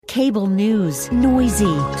Cable news,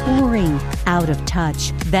 noisy, boring, out of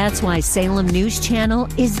touch. That's why Salem News Channel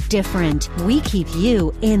is different. We keep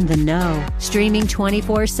you in the know. Streaming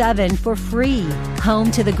 24/7 for free.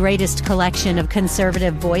 Home to the greatest collection of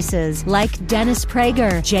conservative voices like Dennis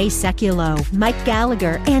Prager, Jay Sekulow, Mike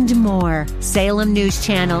Gallagher, and more. Salem News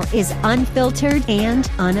Channel is unfiltered and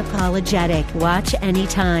unapologetic. Watch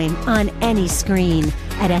anytime, on any screen,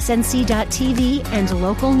 at snc.tv and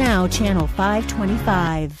Local Now Channel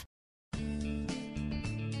 525.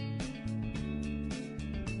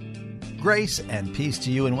 Grace and peace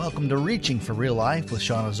to you, and welcome to Reaching for Real Life with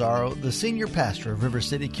Sean Azzaro, the senior pastor of River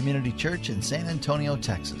City Community Church in San Antonio,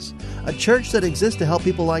 Texas. A church that exists to help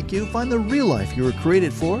people like you find the real life you were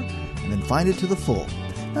created for and then find it to the full.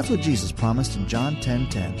 That's what Jesus promised in John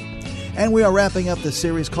 10:10. And we are wrapping up the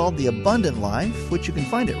series called The Abundant Life, which you can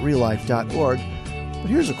find at reallife.org.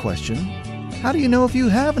 But here's a question. How do you know if you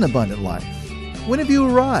have an abundant life? When have you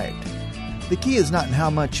arrived? The key is not in how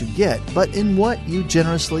much you get, but in what you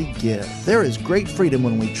generously give. There is great freedom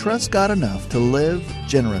when we trust God enough to live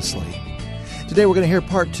generously. Today we're going to hear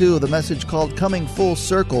part 2 of the message called Coming Full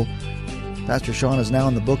Circle. Pastor Sean is now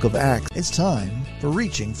in the book of Acts. It's time for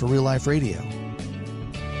Reaching for Real Life Radio.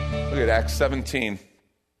 Look at Acts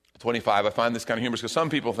 17:25. I find this kind of humorous because some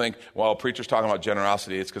people think, well, preacher's talking about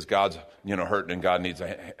generosity. It's because God's, hurting and God needs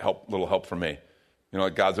a little help from me.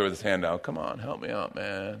 Like God's over with his hand out. Come on, help me out,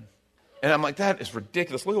 man. And I'm like, that is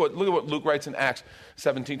ridiculous. Look at what Luke writes in Acts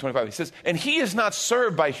 17:25. He says, and he is not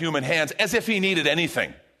served by human hands as if he needed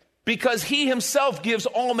anything, because he himself gives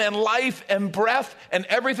all men life and breath and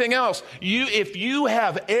everything else. If you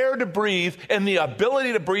have air to breathe and the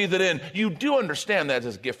ability to breathe it in, you do understand that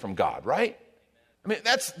is a gift from God, right? I mean,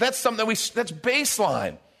 that's something that's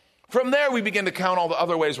baseline. From there, we begin to count all the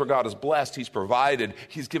other ways where God has blessed, he's provided,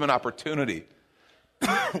 he's given opportunity.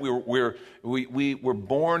 We were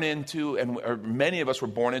born into, or many of us were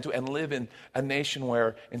born into, and live in a nation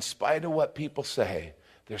where, in spite of what people say,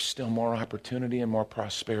 there's still more opportunity and more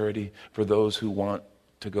prosperity for those who want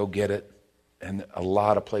to go get it. And a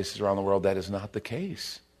lot of places around the world, that is not the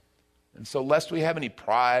case. And so lest we have any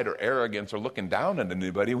pride or arrogance or looking down on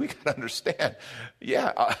anybody, we got to understand,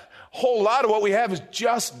 a whole lot of what we have is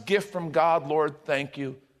just gift from God. Lord, thank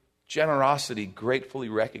you. Generosity gratefully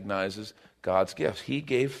recognizes God's gifts. He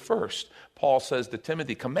gave first. Paul says to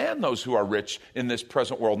Timothy, command those who are rich in this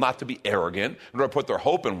present world not to be arrogant, nor to put their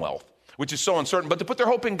hope in wealth, which is so uncertain, but to put their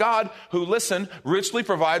hope in God, who, listen, richly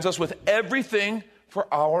provides us with everything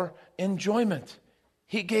for our enjoyment.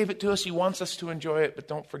 He gave it to us. He wants us to enjoy it, but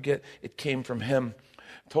don't forget, it came from him.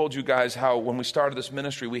 I told you guys how when we started this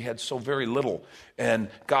ministry, we had so very little, and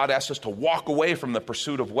God asked us to walk away from the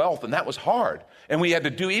pursuit of wealth, and that was hard. And we had to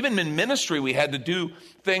do, even in ministry, we had to do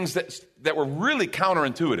things that were really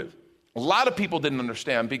counterintuitive. A lot of people didn't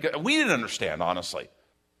understand, because we didn't understand, honestly.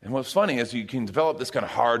 And what's funny is you can develop this kind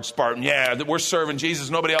of hard Spartan, that we're serving Jesus,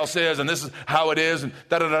 nobody else is, and this is how it is, and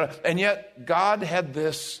da-da-da. And yet, God had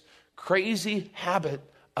this crazy habit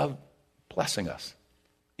of blessing us.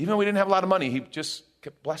 Even though we didn't have a lot of money, he just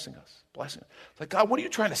kept blessing us. It's like, God, what are you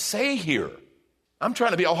trying to say here? I'm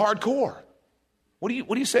trying to be all hardcore. What are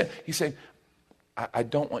you saying? He's saying, I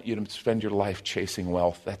don't want you to spend your life chasing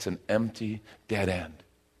wealth. That's an empty, dead end.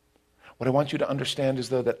 What I want you to understand is,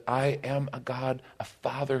 though, that I am a God, a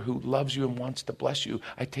Father who loves you and wants to bless you.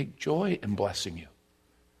 I take joy in blessing you.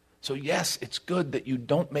 So yes, it's good that you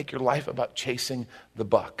don't make your life about chasing the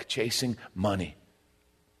buck, chasing money.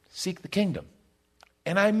 Seek the kingdom.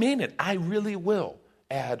 And I mean it. I really will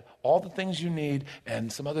add all the things you need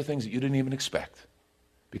and some other things that you didn't even expect,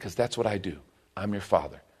 because that's what I do. I'm your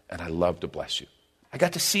Father, and I love to bless you. I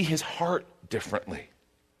got to see his heart differently.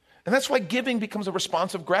 And that's why giving becomes a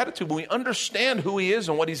response of gratitude, when we understand who he is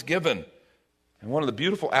and what he's given. And one of the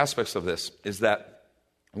beautiful aspects of this is that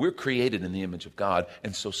we're created in the image of God,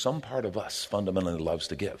 and so some part of us fundamentally loves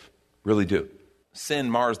to give. Really do. Sin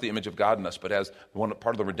mars the image of God in us, but as one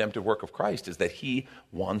part of the redemptive work of Christ is that he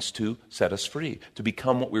wants to set us free, to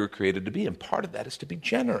become what we were created to be. And part of that is to be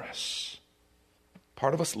generous.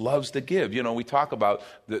 Part of us loves to give. We talk about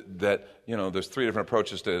that, there's 3 different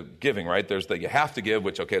approaches to giving, right? There's the you have to give,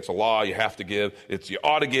 which, okay, it's a law, you have to give. It's you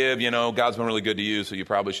ought to give, God's been really good to you, so you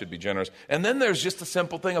probably should be generous. And then there's just the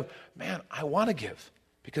simple thing of, man, I want to give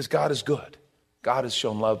because God is good. God has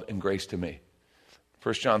shown love and grace to me.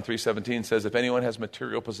 1 John 3:17 says, if anyone has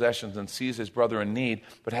material possessions and sees his brother in need,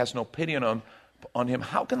 but has no pity on him,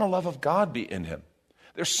 how can the love of God be in him?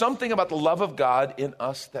 There's something about the love of God in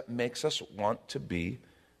us that makes us want to be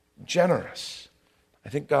generous. I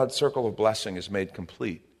think God's circle of blessing is made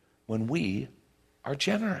complete when we are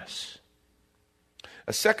generous.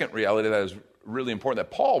 A second reality that is really important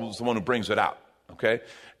that Paul was the one who brings it out, okay?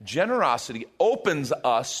 Generosity opens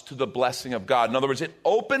us to the blessing of God. In other words, it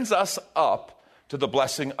opens us up to the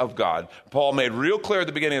blessing of God. Paul made real clear at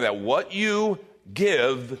the beginning that what you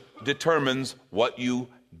give determines what you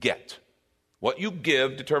get. What you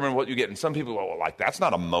give determines what you get. And some people go, well, like, that's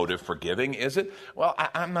not a motive for giving, is it? Well,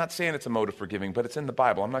 I'm not saying it's a motive for giving, but it's in the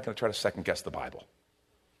Bible. I'm not going to try to second guess the Bible.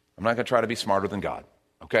 I'm not going to try to be smarter than God,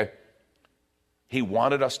 okay? He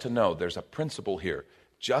wanted us to know there's a principle here.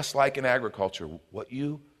 Just like in agriculture, what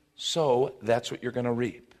you sow, that's what you're going to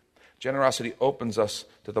reap. Generosity opens us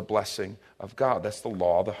to the blessing of God. That's the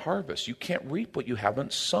law of the harvest. You can't reap what you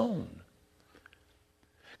haven't sown.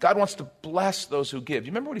 God wants to bless those who give.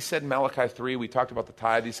 You remember what he said in Malachi 3? We talked about the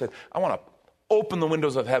tithe. He said, I want to open the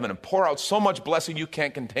windows of heaven and pour out so much blessing you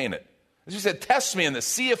can't contain it. As he said, test me in this.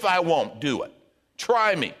 See if I won't do it.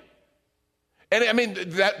 Try me. And I mean,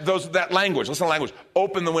 that language, listen to the language.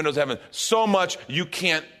 Open the windows of heaven. So much you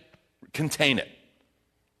can't contain it.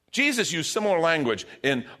 Jesus used similar language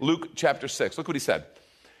in Luke chapter 6. Look what he said.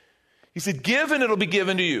 He said, give and it'll be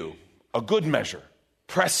given to you. A good measure,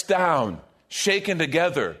 pressed down, shaken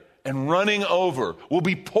together, and running over will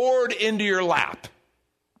be poured into your lap.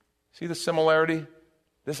 See the similarity?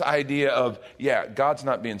 This idea of, God's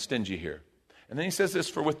not being stingy here. And then he says this,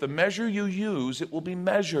 for with the measure you use, it will be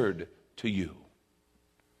measured to you.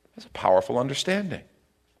 That's a powerful understanding.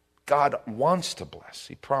 God wants to bless.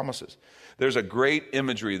 He promises. There's a great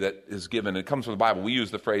imagery that is given. It comes from the Bible. We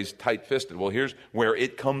use the phrase tight-fisted. Well, here's where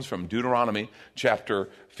it comes from. Deuteronomy chapter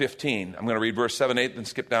 15. I'm going to read verse 7, 8, then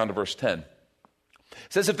skip down to verse 10.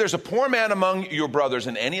 It says, if there's a poor man among your brothers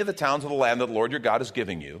in any of the towns of the land that the Lord your God is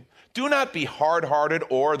giving you, do not be hard-hearted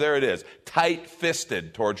or, there it is,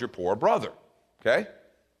 tight-fisted towards your poor brother. Okay?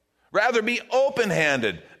 Rather be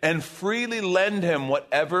open-handed and freely lend him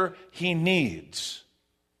whatever he needs.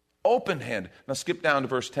 Open-handed. Now skip down to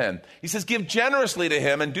verse 10. He says, give generously to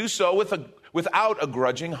him and do so without a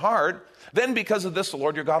grudging heart. Then because of this, the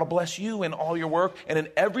Lord your God will bless you in all your work and in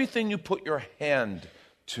everything you put your hand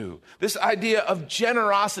to. This idea of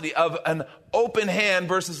generosity, of an open hand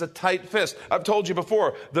versus a tight fist. I've told you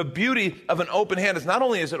before, the beauty of an open hand is not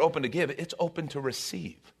only is it open to give, it's open to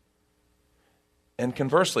receive. And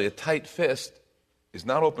conversely, a tight fist is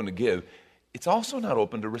not open to give. It's also not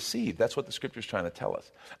open to receive. That's what the Scripture is trying to tell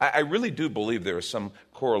us. I really do believe there is some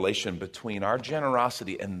correlation between our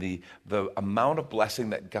generosity and the amount of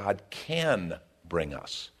blessing that God can bring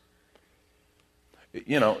us.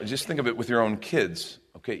 You know, just think of it with your own kids.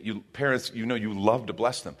 Okay, you parents, you know you love to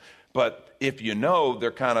bless them. But if you know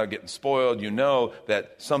they're kind of getting spoiled, you know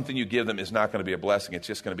that something you give them is not going to be a blessing, it's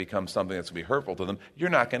just going to become something that's going to be hurtful to them, you're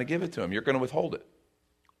not going to give it to them. You're going to withhold it.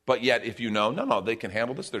 But yet, if you know, no, they can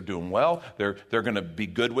handle this, they're doing well, they're going to be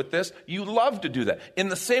good with this, you love to do that. In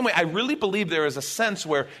the same way, I really believe there is a sense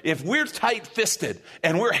where if we're tight-fisted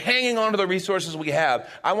and we're hanging on to the resources we have,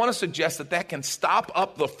 I want to suggest that can stop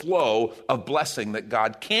up the flow of blessing that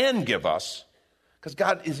God can give us, because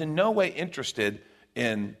God is in no way interested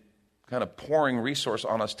in kind of pouring resource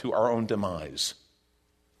on us to our own demise.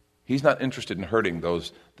 He's not interested in hurting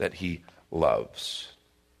those that he loves.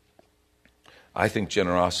 I think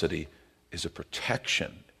generosity is a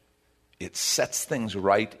protection. It sets things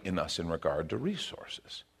right in us in regard to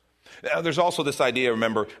resources. Now, there's also this idea,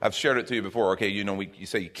 remember, I've shared it to you before, okay, you know, you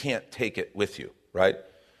say you can't take it with you, right?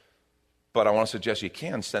 But I want to suggest you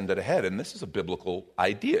can send it ahead, and this is a biblical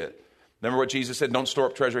idea. Remember what Jesus said, don't store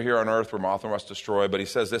up treasure here on earth where moth and rust destroy, but he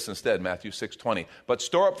says this instead, Matthew 6:20. But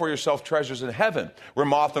store up for yourself treasures in heaven where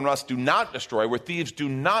moth and rust do not destroy, where thieves do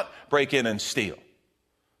not break in and steal.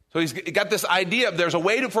 So he's got this idea of there's a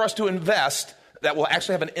way for us to invest that will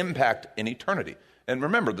actually have an impact in eternity. And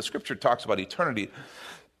remember, the Scripture talks about eternity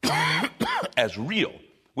as real.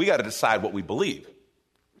 We got to decide what we believe.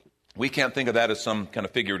 We can't think of that as some kind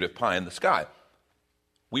of figurative pie in the sky.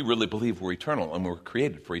 We really believe we're eternal and we're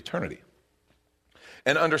created for eternity.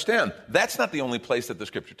 And understand, that's not the only place that the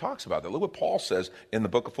Scripture talks about that. Look what Paul says in the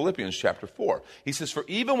book of Philippians chapter 4. He says, for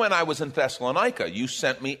even when I was in Thessalonica, you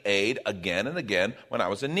sent me aid again and again when I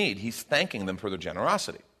was in need. He's thanking them for their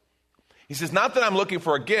generosity. He says, not that I'm looking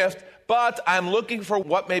for a gift, but I'm looking for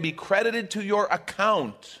what may be credited to your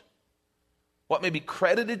account. What may be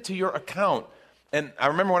credited to your account. And I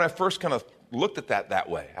remember when I first kind of looked at that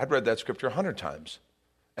way. I'd read that Scripture 100 times.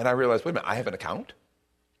 And I realized, wait a minute, I have an account?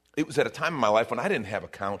 It was at a time in my life when I didn't have an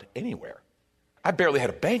account anywhere. I barely had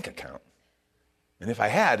a bank account. And if I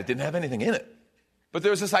had, it didn't have anything in it. But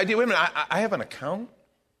there was this idea, wait a minute, I have an account?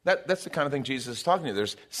 That's the kind of thing Jesus is talking to.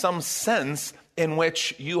 There's some sense in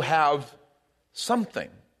which you have something.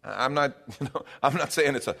 I'm not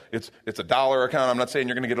saying it's a dollar account. I'm not saying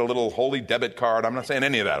you're going to get a little holy debit card. I'm not saying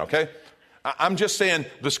any of that, okay? I'm just saying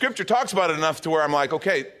the Scripture talks about it enough to where I'm like,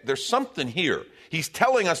 okay, there's something here. He's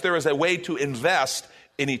telling us there is a way to invest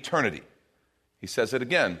in eternity. He says it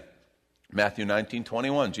again. Matthew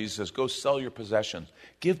 19:21, Jesus says, go sell your possessions.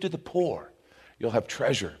 Give to the poor. You'll have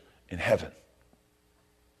treasure in heaven.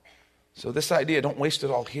 So this idea, don't waste it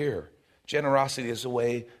all here. Generosity is a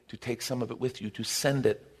way to take some of it with you, to send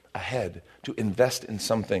it ahead, to invest in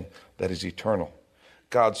something that is eternal.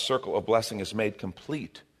 God's circle of blessing is made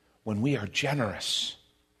complete when we are generous.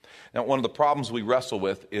 Now, one of the problems we wrestle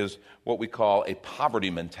with is what we call a poverty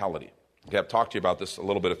mentality. Okay, I've talked to you about this a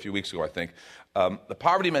little bit a few weeks ago, I think. The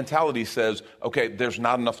poverty mentality says, okay, there's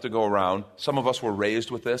not enough to go around. Some of us were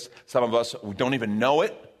raised with this. Some of us, we don't even know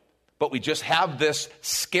it, but we just have this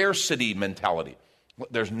scarcity mentality.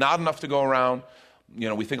 There's not enough to go around. You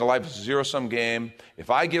know, we think of life as a zero-sum game. If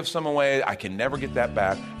I give some away, I can never get that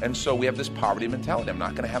back. And so we have this poverty mentality. I'm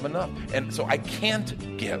not going to have enough. And so I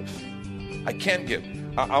can't give. I can't give.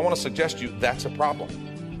 I want to suggest to you that's a problem.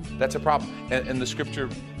 That's a problem. And the Scripture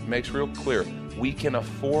makes real clear. We can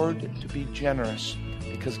afford to be generous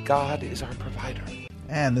because God is our provider.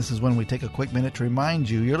 And this is when we take a quick minute to remind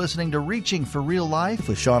you you're listening to Reaching for Real Life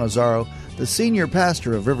with Sean Azzaro, the senior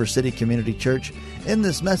pastor of River City Community Church, in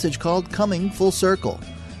this message called Coming Full Circle,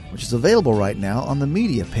 which is available right now on the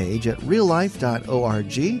media page at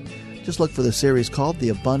reallife.org. Just look for the series called The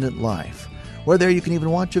Abundant Life, where there you can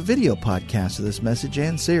even watch a video podcast of this message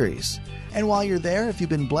and series. And while you're there, if you've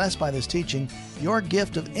been blessed by this teaching, your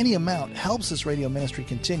gift of any amount helps this radio ministry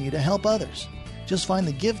continue to help others. Just find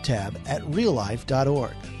the Give tab at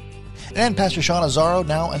reallife.org. And Pastor Sean Azzaro,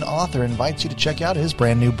 now an author, invites you to check out his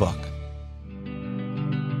brand new book.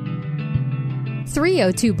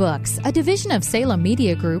 302 Books, a division of Salem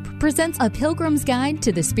Media Group, presents A Pilgrim's Guide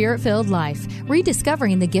to the Spirit-Filled Life,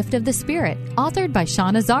 Rediscovering the Gift of the Spirit, authored by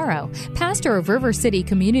Sean Azzaro, pastor of River City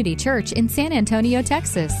Community Church in San Antonio,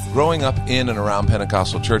 Texas. Growing up in and around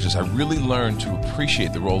Pentecostal churches, I really learned to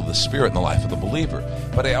appreciate the role of the Spirit in the life of the believer.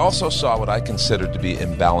 But I also saw what I considered to be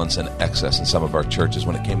imbalance and excess in some of our churches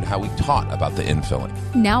when it came to how we taught about the infilling.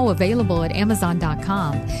 Now available at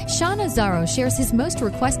Amazon.com, Sean Azzaro shares his most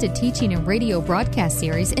requested teaching and radio broadcast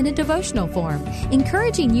series in a devotional form,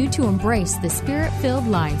 encouraging you to embrace the Spirit-filled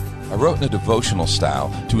life. I wrote in a devotional style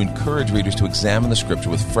to encourage readers to examine the Scripture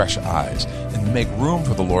with fresh eyes and make room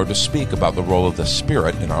for the Lord to speak about the role of the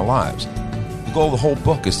Spirit in our lives. The goal of the whole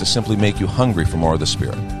book is to simply make you hungry for more of the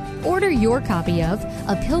Spirit. Order your copy of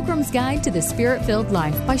A Pilgrim's Guide to the Spirit-Filled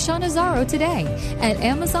Life by Sean Azzaro today at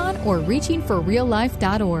Amazon or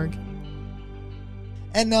reachingforreallife.org.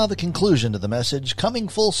 And now the conclusion to the message, Coming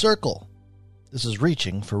Full Circle. This is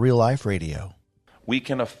Reaching for Real Life Radio. We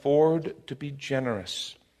can afford to be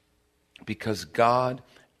generous because God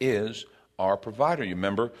is our provider. You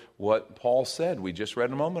remember what Paul said? We just read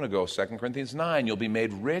a moment ago, 2 Corinthians 9. You'll be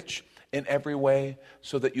made rich in every way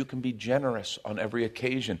so that you can be generous on every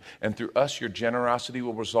occasion. And through us, your generosity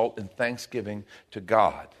will result in thanksgiving to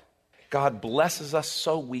God. God blesses us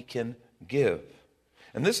so we can give.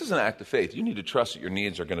 And this is an act of faith. You need to trust that your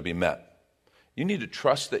needs are going to be met. You need to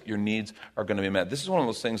trust that your needs are going to be met. This is one of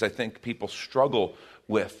those things I think people struggle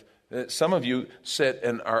with. Some of you sit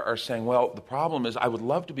and are saying, well, the problem is I would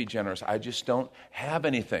love to be generous. I just don't have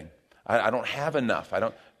anything. I don't have enough. I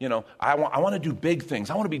want to do big things.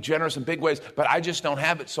 I want to be generous in big ways, but I just don't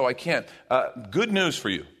have it, so I can't. Good news for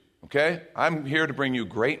you, okay? I'm here to bring you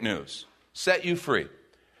great news. Set you free.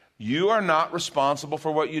 You are not responsible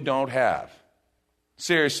for what you don't have.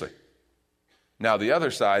 Seriously. Now, the other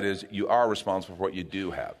side is you are responsible for what you do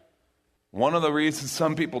have. One of the reasons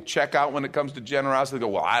some people check out when it comes to generosity, they go,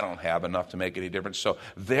 well, I don't have enough to make any difference, so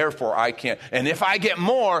therefore I can't. And if I get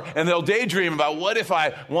more, and they'll daydream about what if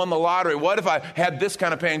I won the lottery, what if I had this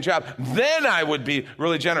kind of paying job, then I would be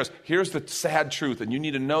really generous. Here's the sad truth, and you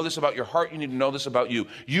need to know this about your heart, you need to know this about you.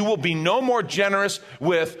 You will be no more generous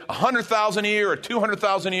with $100,000 a year or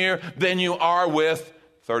 $200,000 a year than you are with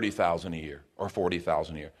 $30,000 a year or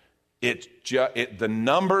 $40,000 a year. The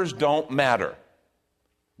numbers don't matter.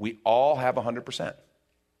 We all have 100%.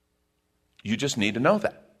 You just need to know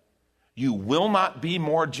that. You will not be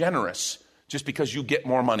more generous just because you get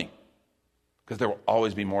more money. Because there will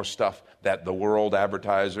always be more stuff that the world,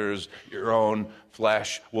 advertisers, your own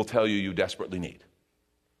flesh will tell you desperately need.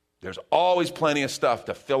 There's always plenty of stuff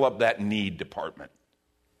to fill up that need department.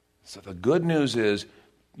 So the good news is,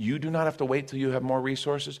 you do not have to wait till you have more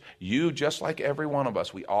resources. You, just like every one of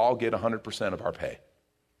us, we all get 100% of our pay.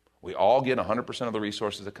 We all get 100% of the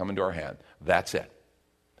resources that come into our hand. That's it.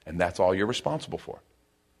 And that's all you're responsible for.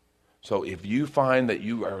 So if you find that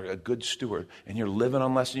you are a good steward and you're living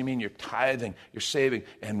on less than you mean, you're tithing, you're saving,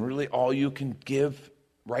 and really all you can give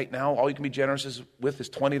right now, all you can be generous with is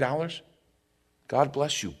 $20, God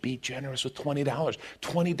bless you. Be generous with $20.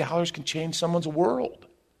 $20 can change someone's world.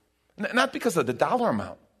 Not because of the dollar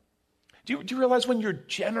amount. Do you realize when you're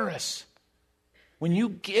generous, when you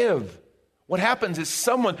give, what happens is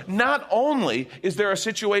someone, not only is there a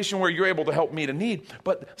situation where you're able to help meet a need,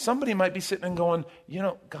 but somebody might be sitting and going,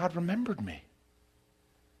 God remembered me.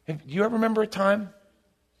 Do you ever remember a time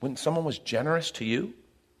when someone was generous to you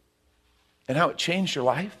and how it changed your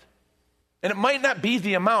life? And it might not be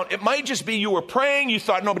the amount. It might just be you were praying, you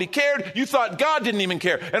thought nobody cared, you thought God didn't even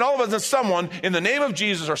care. And all of a sudden someone, in the name of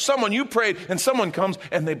Jesus, or someone you prayed, and someone comes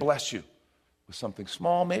and they bless you with something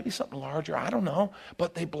small, maybe something larger, I don't know,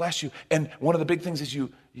 but they bless you. And one of the big things is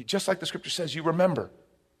you just like the scripture says, you remember,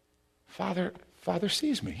 Father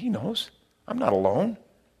sees me. He knows. I'm not alone.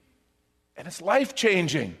 And it's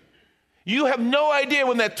life-changing. You have no idea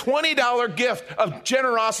when that $20 gift of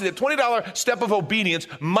generosity, that $20 step of obedience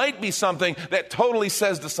might be something that totally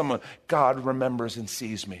says to someone, God remembers and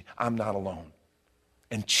sees me. I'm not alone.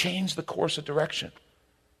 And change the course of direction.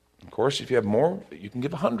 Of course, if you have more, you can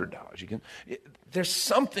give $100. There's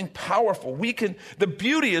something powerful. The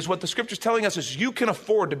beauty is what the scripture's telling us is you can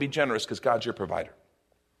afford to be generous because God's your provider.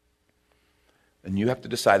 And you have to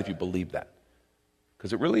decide if you believe that.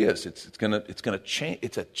 Because it really is. It's going to change.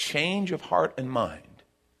 It's a change of heart and mind.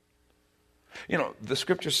 The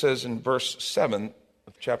scripture says in verse 7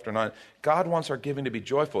 of chapter 9, God wants our giving to be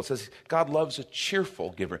joyful. It says God loves a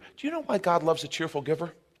cheerful giver. Do you know why God loves a cheerful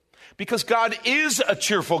giver? Because God is a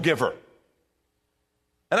cheerful giver.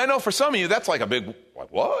 And I know for some of you, that's like a big,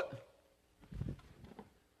 what?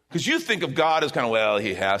 Because you think of God as kind of,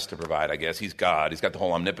 he has to provide, I guess. He's God. He's got the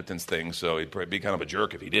whole omnipotence thing, so he'd be kind of a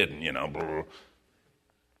jerk if he didn't,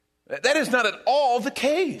 That is not at all the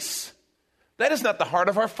case. That is not the heart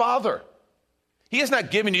of our Father. He is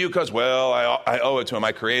not giving to you because, I owe it to him.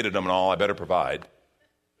 I created him and all. I better provide.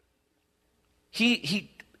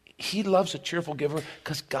 He loves a cheerful giver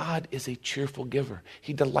because God is a cheerful giver.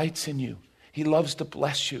 He delights in you. He loves to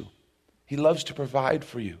bless you. He loves to provide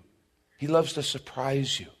for you. He loves to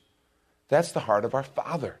surprise you. That's the heart of our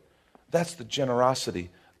Father. That's the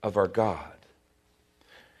generosity of our God.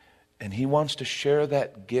 And he wants to share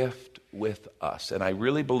that gift with us. And I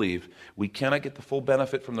really believe we cannot get the full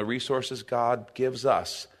benefit from the resources God gives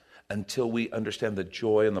us until we understand the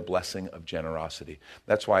joy and the blessing of generosity.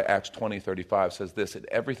 That's why Acts 20:35 says this, in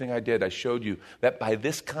everything I did, I showed you that by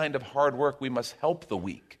this kind of hard work we must help the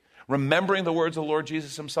weak. Remembering the words the Lord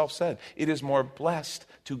Jesus himself said, it is more blessed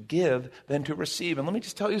to give than to receive. And let me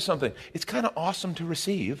just tell you something. It's kind of awesome to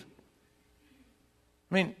receive.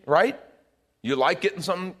 I mean, right? You like getting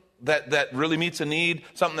something that really meets a need,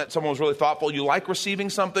 something that someone was really thoughtful. You like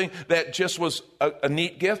receiving something that just was a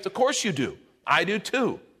neat gift? Of course you do. I do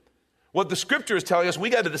too. What the scripture is telling us, we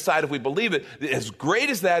got to decide if we believe it. As great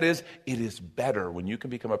as that is, it is better when you can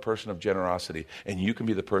become a person of generosity and you can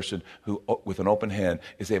be the person who, with an open hand,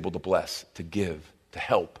 is able to bless, to give, to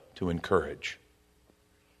help, to encourage.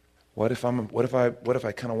 What if I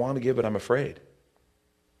kind of want to give, but I'm afraid?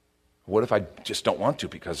 What if I just don't want to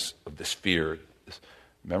because of this fear?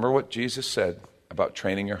 Remember what Jesus said about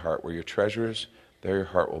training your heart. Where your treasure is, there your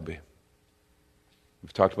heart will be.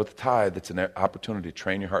 We've talked about the tithe. That's an opportunity to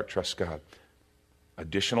train your heart, trust God.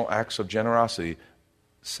 Additional acts of generosity,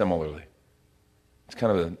 similarly. It's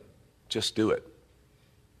kind of just do it.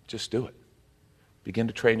 Just do it. Begin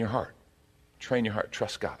to train your heart. Train your heart,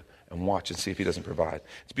 trust God, and watch and see if he doesn't provide.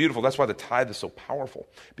 It's beautiful. That's why the tithe is so powerful.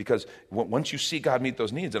 Because once you see God meet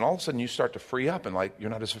those needs, and all of a sudden you start to free up and you're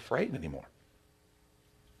not as afraid anymore.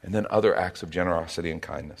 And then other acts of generosity and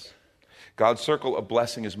kindness. God's circle of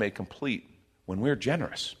blessing is made complete when we're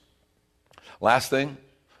generous. Last thing,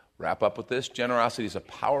 wrap up with this. Generosity is a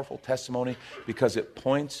powerful testimony because it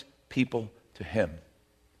points people to him.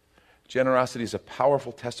 Generosity is a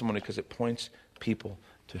powerful testimony because it points people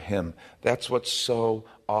to him. That's what's so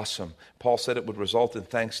awesome. Paul said it would result in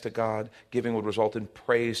thanks to God. Giving would result in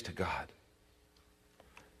praise to God.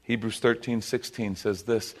 Hebrews 13:16 says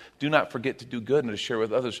this, do not forget to do good and to share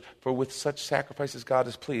with others, for with such sacrifices God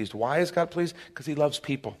is pleased. Why is God pleased? Because he loves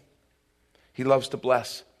people. He loves to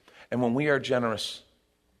bless. And when we are generous,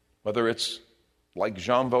 whether it's like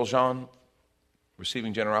Jean Valjean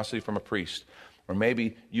receiving generosity from a priest, or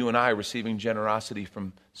maybe you and I receiving generosity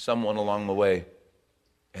from someone along the way,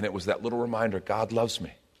 and it was that little reminder, God loves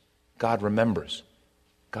me. God remembers.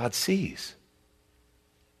 God sees.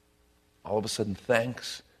 All of a sudden,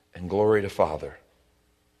 thanks and glory to Father.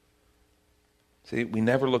 See, we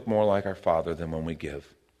never look more like our Father than when we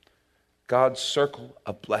give. God's circle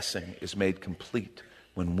of blessing is made complete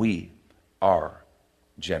when we are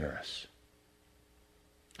generous.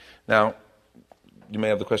 Now, you may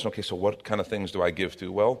have the question, okay, so what kind of things do I give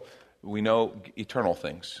to? Well, we know eternal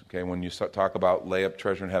things. Okay, when you talk about lay up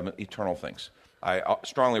treasure in heaven, eternal things. I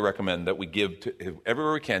strongly recommend that we give to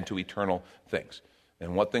everywhere we can to eternal things.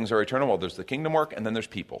 And what things are eternal? Well, there's the kingdom work, and then there's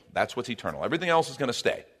people. That's what's eternal. Everything else is going to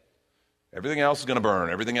stay. Everything else is going to burn.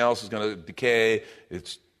 Everything else is going to decay.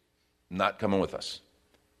 It's not coming with us.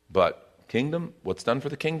 But kingdom, what's done for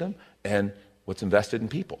the kingdom, and what's invested in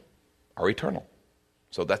people are eternal.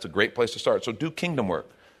 So that's a great place to start. So do kingdom work.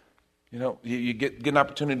 You know, you get an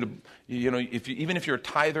opportunity to, even if you're a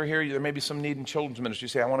tither here, there may be some need in children's ministry. You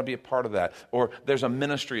say, I want to be a part of that. Or there's a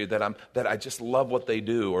ministry that I just love what they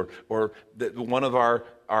do. Or that one of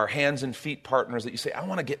our hands and feet partners that you say, I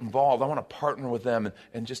want to get involved. I want to partner with them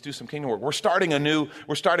and just do some kingdom work. We're starting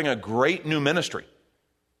a great new ministry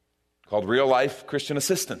called Real Life Christian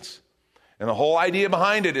Assistance. And the whole idea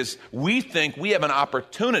behind it is we think we have an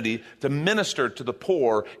opportunity to minister to the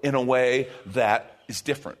poor in a way that is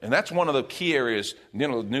different. And that's one of the key areas,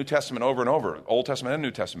 New Testament over and over, Old Testament and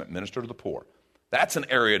New Testament, minister to the poor. That's an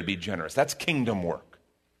area to be generous. That's kingdom work.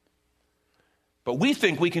 But we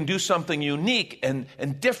think we can do something unique and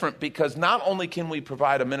different because not only can we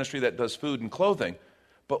provide a ministry that does food and clothing,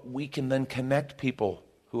 but we can then connect people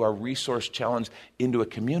who are resource challenged into a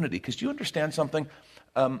community. Because do you understand something?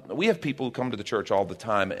 We have people who come to the church all the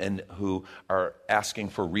time and who are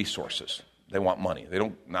asking for resources. They want money.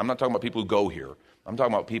 I'm not talking about people who go here. I'm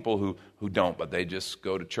talking about people who don't, but they just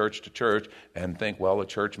go to church and think, well, the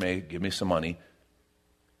church may give me some money.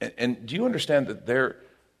 And do you understand that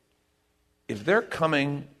if they're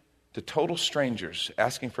coming to total strangers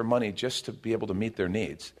asking for money just to be able to meet their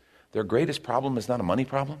needs, their greatest problem is not a money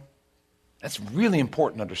problem? That's really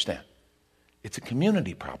important to understand. It's a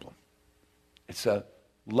community problem. It's a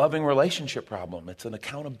loving relationship problem. It's an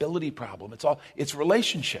accountability problem. It's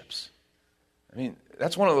relationships. I mean,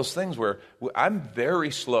 that's one of those things where I'm very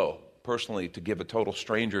slow, personally, to give a total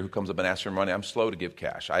stranger who comes up and asks for money. I'm slow to give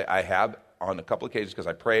cash. I have on a couple occasions because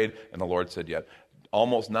I prayed and the Lord said, yeah.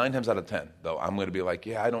 Almost 9 times out of 10, though, I'm going to be like,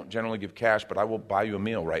 yeah, I don't generally give cash, but I will buy you a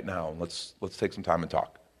meal right now, and let's take some time and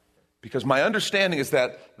talk. Because my understanding is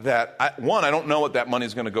that I don't know what that money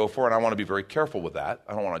is going to go for, and I want to be very careful with that.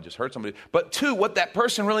 I don't want to just hurt somebody. But 2, what that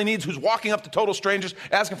person really needs who's walking up to total strangers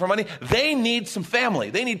asking for money, they need some family.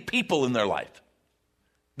 They need people in their life.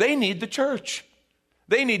 They need the church.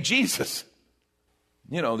 They need Jesus.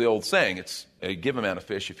 You know, the old saying, it's give a man a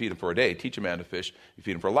fish, you feed him for a day. Teach a man to fish, you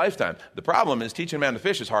feed him for a lifetime. The problem is teaching a man to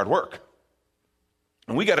fish is hard work.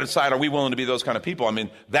 And we got to decide, are we willing to be those kind of people? I mean,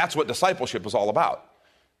 that's what discipleship is all about.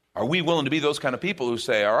 Are we willing to be those kind of people who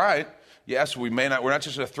say, all right, yes, we're not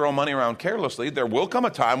just going to throw money around carelessly. There will come a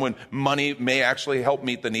time when money may actually help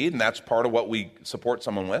meet the need, and that's part of what we support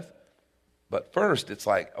someone with. But first, it's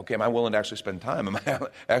like, okay, am I willing to actually spend time? Am I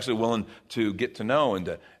actually willing to get to know and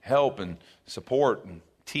to help and support and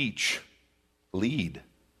teach, lead?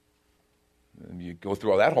 And you go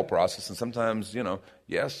through all that whole process, and sometimes,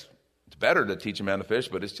 yes, it's better to teach a man to fish,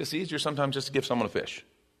 but it's just easier sometimes just to give someone a fish.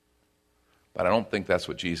 But I don't think that's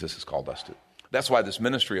what Jesus has called us to. That's why this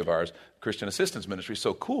ministry of ours, Christian Assistance Ministry, is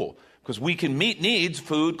so cool. Because we can meet needs,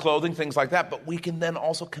 food, clothing, things like that, but we can then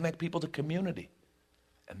also connect people to community.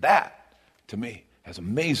 And that, to me, has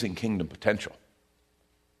amazing kingdom potential.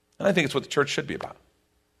 And I think it's what the church should be about.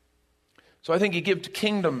 So I think you give to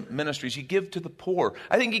kingdom ministries, you give to the poor.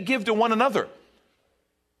 I think you give to one another.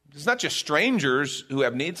 It's not just strangers who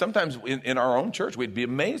have needs. Sometimes in our own church, we'd be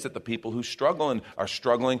amazed at the people who struggle and are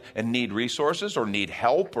struggling and need resources or need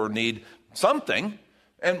help or need something.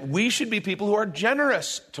 And we should be people who are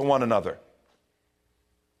generous to one another.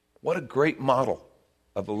 What a great model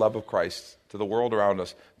of the love of Christ to the world around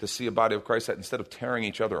us, to see a body of Christ that instead of tearing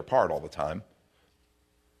each other apart all the time,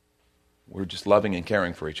 we're just loving and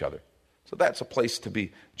caring for each other. So that's a place to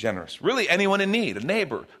be generous. Really, anyone in need, a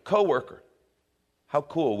neighbor, coworker. How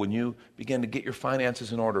cool when you begin to get your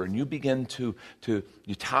finances in order and you begin to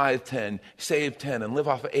you tithe 10, save 10, and live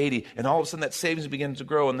off of 80, and all of a sudden that savings begins to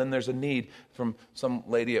grow, and then there's a need from some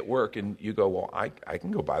lady at work, and you go, well, I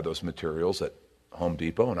can go buy those materials at Home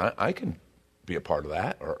Depot, and I can be a part of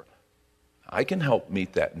that, or I can help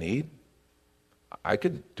meet that need. I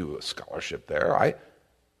could do a scholarship there.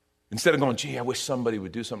 Instead of going, gee, I wish somebody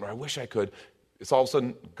would do something, or I wish I could, it's all of a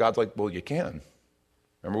sudden, God's like, well, you can.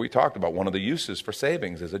 Remember we talked about one of the uses for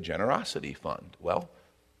savings is a generosity fund. Well,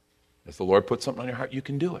 as the Lord puts something on your heart, you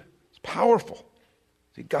can do it. It's powerful.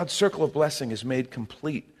 See, God's circle of blessing is made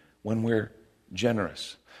complete when we're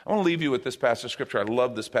generous. I want to leave you with this passage of Scripture. I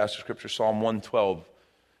love this passage of Scripture, Psalm 112.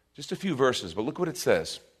 Just a few verses, but look what it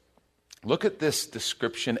says. Look at this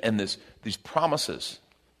description and these promises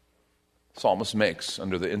psalmist makes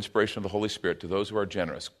under the inspiration of the Holy Spirit to those who are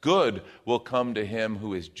generous. Good will come to him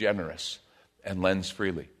who is generous and lends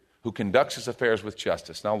freely, who conducts his affairs with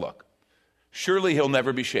justice. Now look, surely he'll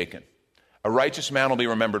never be shaken. A righteous man will be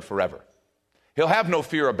remembered forever. He'll have no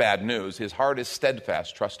fear of bad news. His heart is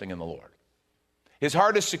steadfast, trusting in the Lord. His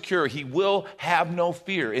heart is secure. He will have no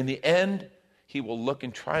fear. In the end, he will look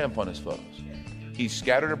in triumph on his foes. He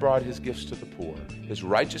scattered abroad his gifts to the poor. His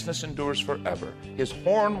righteousness endures forever. His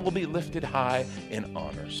horn will be lifted high in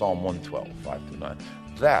honor. Psalm 112, 5-9.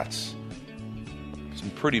 That's some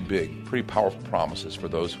pretty big, pretty powerful promises for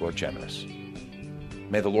those who are generous.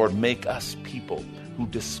 May the Lord make us people who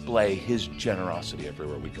display his generosity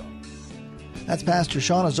everywhere we go. That's Pastor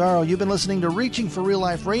Sean Azzaro. You've been listening to Reaching for Real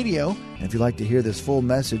Life Radio. And if you'd like to hear this full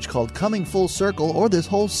message called Coming Full Circle or this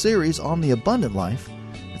whole series on the abundant life,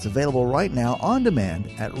 it's available right now on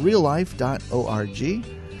demand at reallife.org.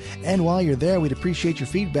 And while you're there, we'd appreciate your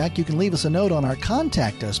feedback. You can leave us a note on our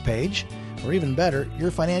Contact Us page. Or even better,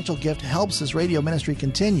 your financial gift helps this radio ministry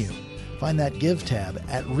continue. Find that Give tab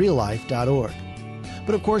at reallife.org.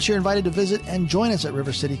 But of course, you're invited to visit and join us at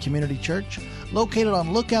River City Community Church, located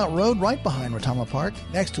on Lookout Road right behind Retama Park,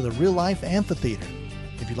 next to the Real Life Amphitheater.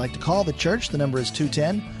 If you'd like to call the church, the number is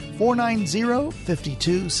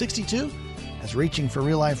 210-490-5262. As Reaching for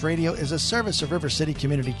Real Life Radio is a service of River City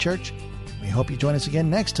Community Church. We hope you join us again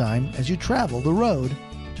next time as you travel the road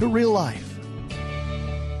to real life.